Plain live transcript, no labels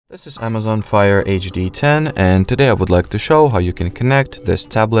This is Amazon Fire HD 10, and today I would like to show how you can connect this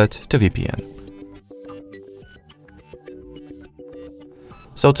tablet to VPN.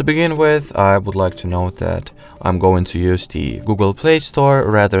 So to begin with, I would like to note that I'm going to use the Google Play Store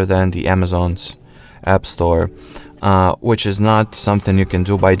rather than the Amazon's App Store, which is not something you can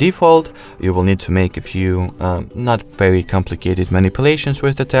do by default. You will need to make a few not very complicated manipulations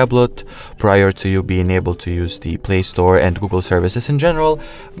with the tablet prior to you being able to use the Play Store and Google services in general,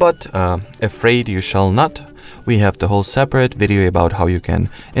 but afraid you shall not. We have the whole separate video about how you can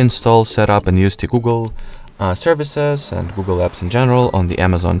install, set up and use the Google services and Google apps in general on the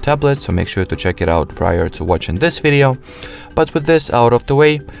Amazon tablet, so make sure to check it out prior to watching this video. But with this out of the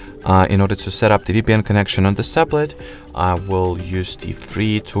way, in order to set up the VPN connection on this tablet, I will use the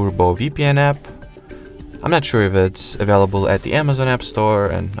free Turbo VPN app. I'm not sure if it's available at the Amazon App Store,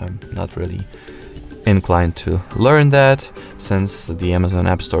 and I'm not really inclined to learn that, since the Amazon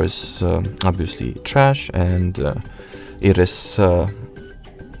App Store is obviously trash, and it is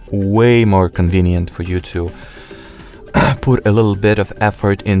way more convenient for you to put a little bit of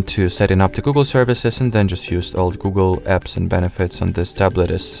effort into setting up the Google services and then just use all the Google apps and benefits on this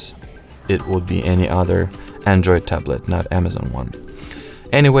tablet as it would be any other Android tablet, not Amazon one.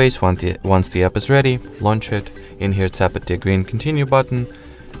 Anyways, once the app is ready, launch it. In here, tap at the green continue button.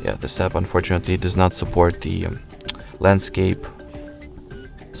 Yeah, this app unfortunately does not support the landscape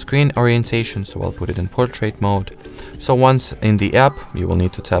screen orientation, so I'll put it in portrait mode. So once in the app, you will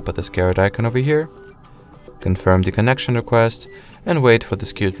need to tap at this carrot icon over here, confirm the connection request, and wait for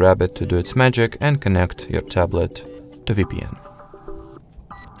this cute rabbit to do its magic and connect your tablet to VPN.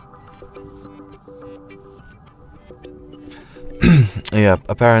 Yeah,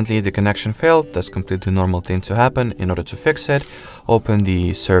 apparently the connection failed. That's completely normal thing to happen. In order to fix it, open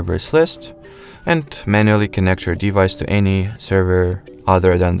the servers list and manually connect your device to any server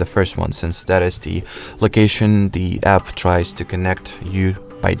other than the first one, since that is the location the app tries to connect you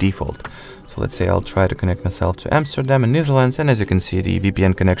by default. So let's say I'll try to connect myself to Amsterdam in Netherlands, and as you can see, the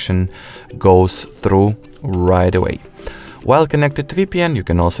VPN connection goes through right away. While connected to VPN, you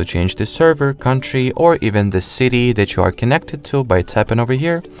can also change the server, country, or even the city that you are connected to by tapping over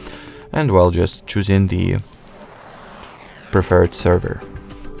here, and well, just choosing the preferred server,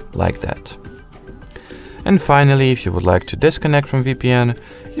 like that. And finally, if you would like to disconnect from VPN,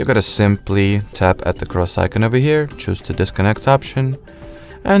 you gotta simply tap at the cross icon over here, choose the disconnect option,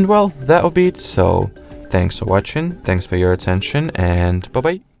 and well, that will be it. So thanks for watching, thanks for your attention, and bye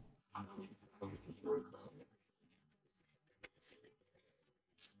bye.